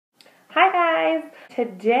Hi guys!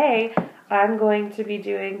 Today I'm going to be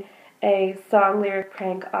doing a song lyric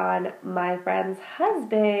prank on my friend's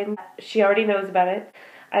husband. She already knows about it.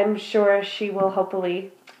 I'm sure she will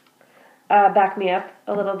hopefully back me up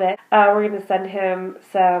a little bit. We're going to send him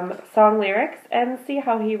some song lyrics and see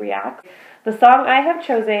how he reacts. The song I have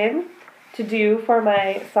chosen to do for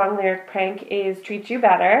my song lyric prank is Treat You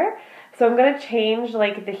Better. So I'm going to change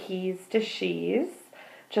like the he's to she's,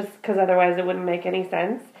 just because otherwise it wouldn't make any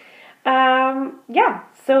sense. Yeah,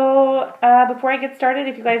 so before I get started,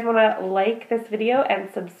 if you guys want to like this video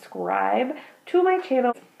and subscribe to my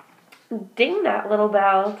channel, ding that little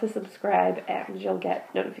bell to subscribe and you'll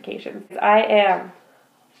get notifications. I am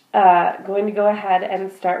going to go ahead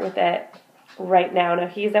and start with it right now. Now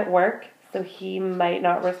he's at work, so he might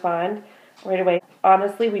not respond right away.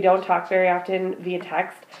 Honestly, we don't talk very often via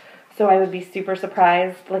text, so I would be super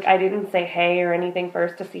surprised. Like, I didn't say hey or anything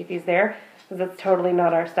first to see if he's there, because that's totally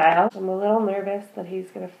not our style. I'm a little nervous that he's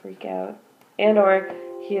going to freak out. And or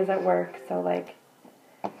he is at work, so like,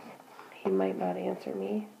 he might not answer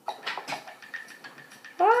me.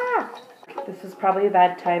 Ah! This was probably a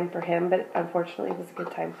bad time for him, but unfortunately it was a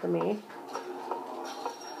good time for me.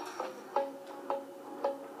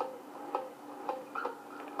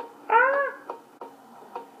 Ah!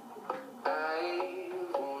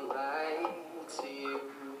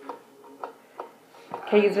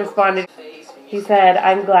 Okay, he's responded. He said,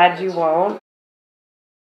 "I'm glad you won't."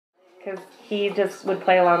 Because he just would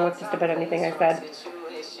play along with just about anything I said.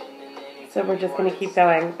 So we're just going to keep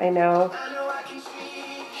going. I know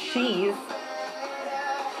she's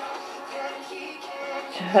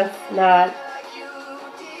just not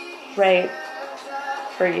right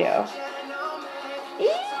for you.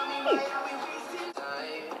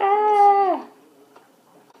 Ah.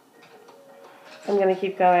 I'm going to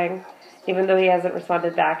keep going. Even though he hasn't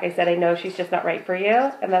responded back, I said, I know she's just not right for you,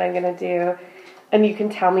 and then I'm going to do, and you can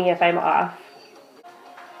tell me if I'm off.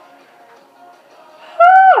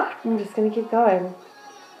 I'm just going to keep going.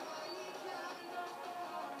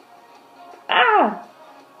 Ah!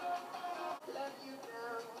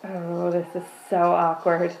 Oh, this is so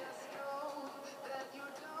awkward.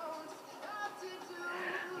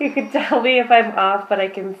 You could tell me if I'm off, but I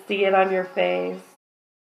can see it on your face.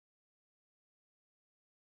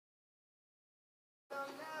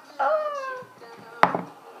 Oh.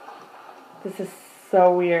 This is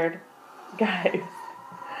so weird. Guys.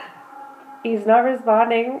 He's not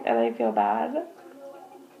responding, and I feel bad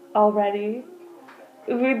already.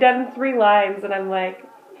 We've done 3 lines, and I'm like,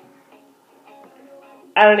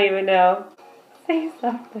 I don't even know. Say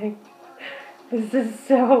something. This is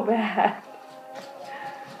so bad.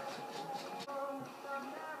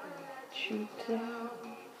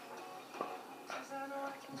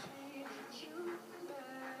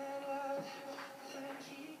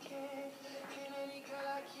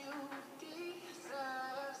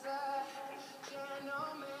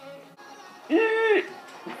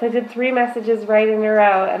 So I did 3 messages right in a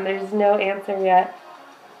row, and there's no answer yet.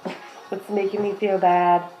 It's making me feel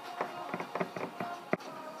bad.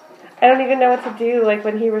 I don't even know what to do, like,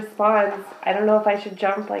 when he responds. I don't know if I should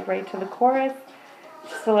jump, like, right to the chorus,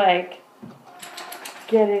 just to, like,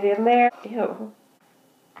 get it in there. Ew.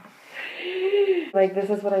 Like, this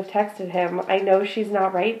is what I've texted him. I know she's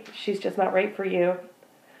not right. She's just not right for you.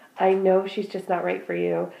 I know she's just not right for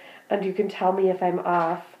you. And you can tell me if I'm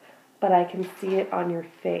off, but I can see it on your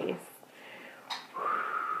face.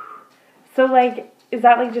 So, like, is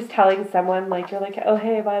that, like, just telling someone, like, you're like, oh,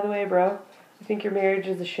 hey, by the way, bro, I think your marriage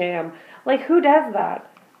is a sham. Like, who does that?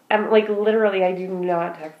 And, like, literally, I do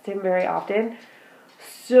not text him very often.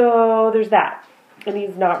 So, there's that. And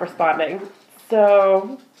he's not responding.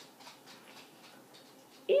 So,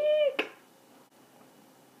 eek.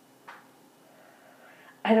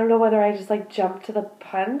 I don't know whether I just, like, jump to the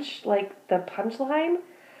punch, like, the punchline,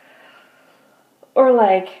 or,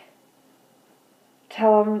 like,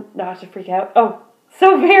 tell him not to freak out. Oh,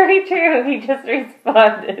 so very true. He just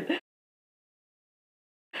responded.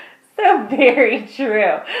 So very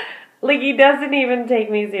true. Like, he doesn't even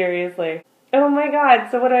take me seriously. Oh my god,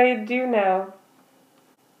 so what do I do now?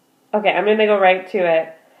 Okay, I'm gonna go right to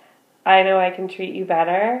it. I know I can treat you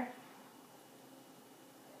better.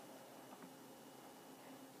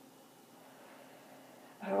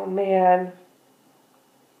 Oh man.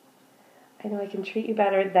 I know I can treat you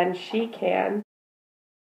better than she can.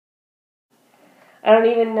 I don't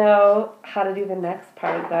even know how to do the next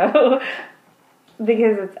part though.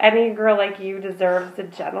 Because it's any girl like you deserves a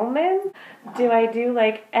gentleman. Do I do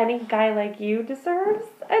like any guy like you deserves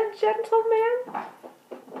a gentleman?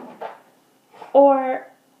 Or,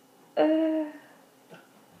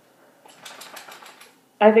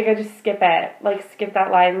 I think I just skip it. Like, skip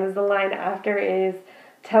that line. Because the line after is,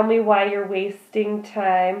 tell me why you're wasting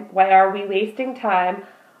time. Why are we wasting time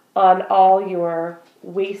on all your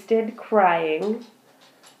wasted crying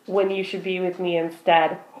when you should be with me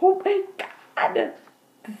instead? Oh my God.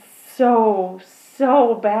 This is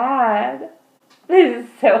so bad. This is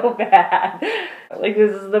so bad. Like,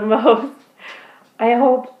 this is the most... I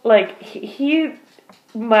hope, like, he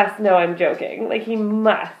must know I'm joking. Like, he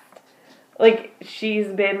must. Like, she's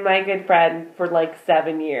been my good friend for, like,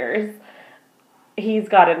 7 years. He's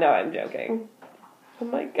got to know I'm joking. Oh,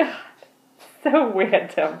 my God. So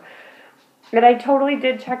random. And I totally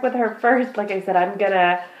did check with her first. Like I said, I'm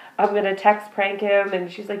gonna text prank him.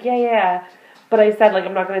 And she's like, yeah. But I said, like,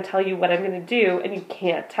 I'm not going to tell you what I'm going to do. And you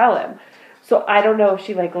can't tell him. So I don't know if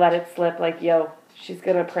she, like, let it slip. Like, yo, she's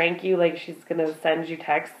going to prank you. Like, she's going to send you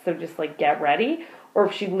texts. So just, like, get ready. Or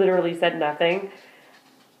if she literally said nothing.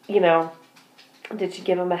 You know... Did she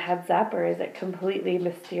give him a heads up, or is it completely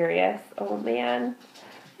mysterious? Oh, man.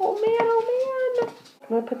 Oh, man. I'm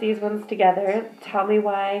going to put these ones together. Tell me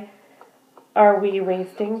why are we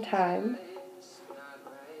wasting time?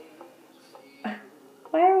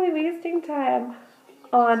 Why are we wasting time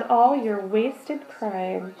on all your wasted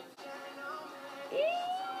crying?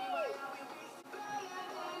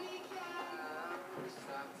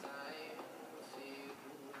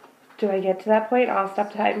 Do I get to that point? I'll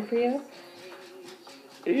stop time for you.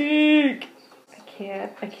 Eek.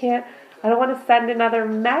 I can't. I don't want to send another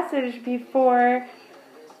message before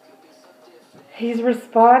he's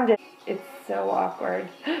responded. It's so awkward.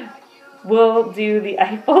 We'll do the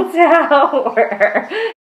Eiffel Tower.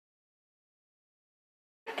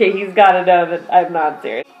 Okay, he's got to know that I'm not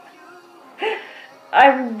serious.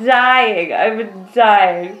 I'm dying.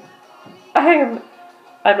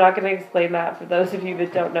 I'm not going to explain that. For those of you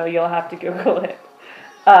that don't know, you'll have to Google it.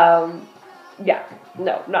 Yeah,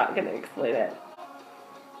 no, not going to explain it.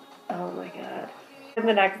 Oh my God. In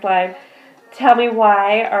the next line, tell me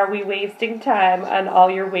why are we wasting time on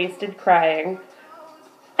all your wasted crying?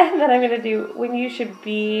 And then I'm going to do, when you should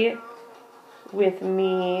be with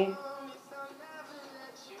me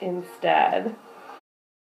instead.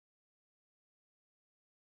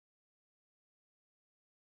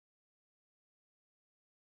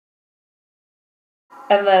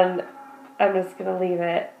 And then I'm just going to leave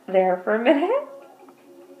it there for a minute.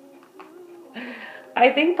 I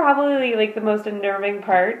think probably like the most unnerving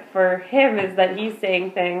part for him is that he's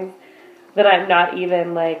saying things that I'm not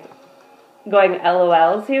even like going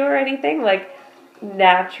LOL to or anything. Like,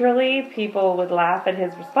 naturally people would laugh at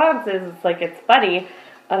his responses. It's like, it's funny,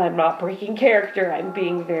 and I'm not breaking character. I'm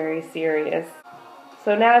being very serious.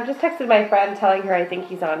 So now I've just texted my friend telling her I think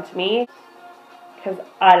he's on to me, because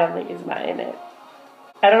I don't think he's buying it.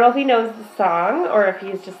 I don't know if he knows the song or if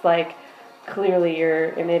he's just like, clearly you're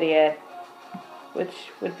an idiot, which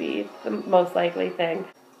would be the most likely thing.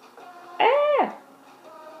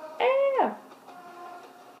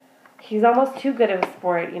 He's almost too good of a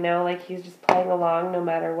sport, you know, like he's just playing along no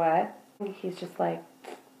matter what. He's just like,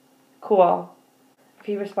 cool. If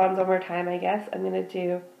he responds one more time, I guess I'm going to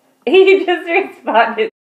do... He just responded.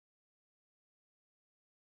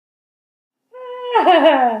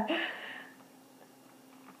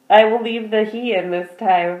 I will leave the he in this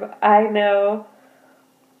time. I know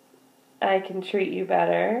I can treat you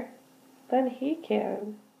better than he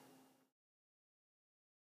can.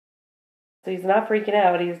 So he's not freaking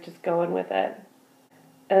out, he's just going with it.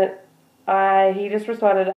 He just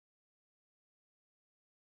responded.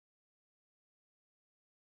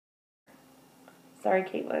 Sorry,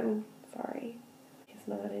 Caitlin. Sorry. He's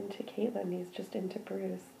not into Caitlin, he's just into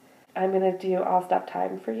Bruce. I'm gonna do I'll stop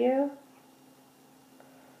time for you.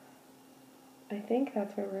 I think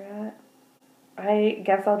that's where we're at. I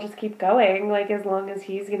guess I'll just keep going. Like, as long as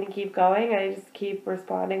he's gonna keep going, I just keep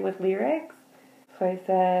responding with lyrics. So I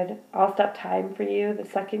said, I'll stop time for you the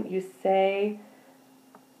second you say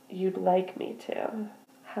you'd like me to.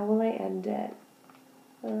 How will I end it?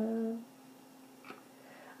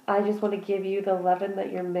 I just want to give you the lovin'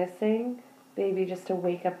 that you're missing, baby, just to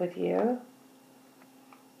wake up with you.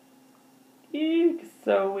 Eek,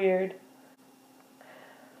 so weird.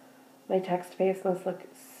 My text face must look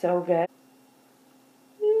so good.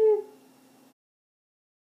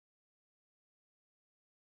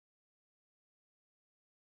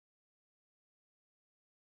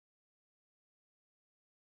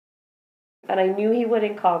 And I knew he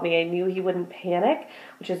wouldn't call me. I knew he wouldn't panic,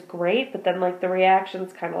 which is great. But then, like, the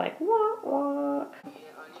reaction's kind of like, wah, wah.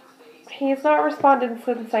 He's not responded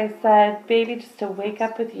since I said, baby, just to wake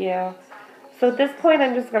up with you. So at this point,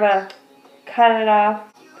 I'm just going to cut it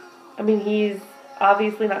off. I mean, he's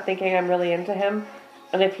obviously not thinking I'm really into him.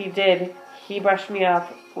 And if he did, he brushed me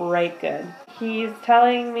off right good. He's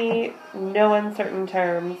telling me no uncertain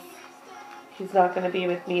terms he's not going to be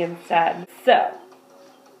with me instead. So,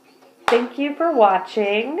 thank you for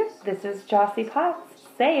watching. This is Jossie Potts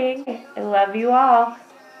saying, I love you all.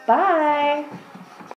 Bye.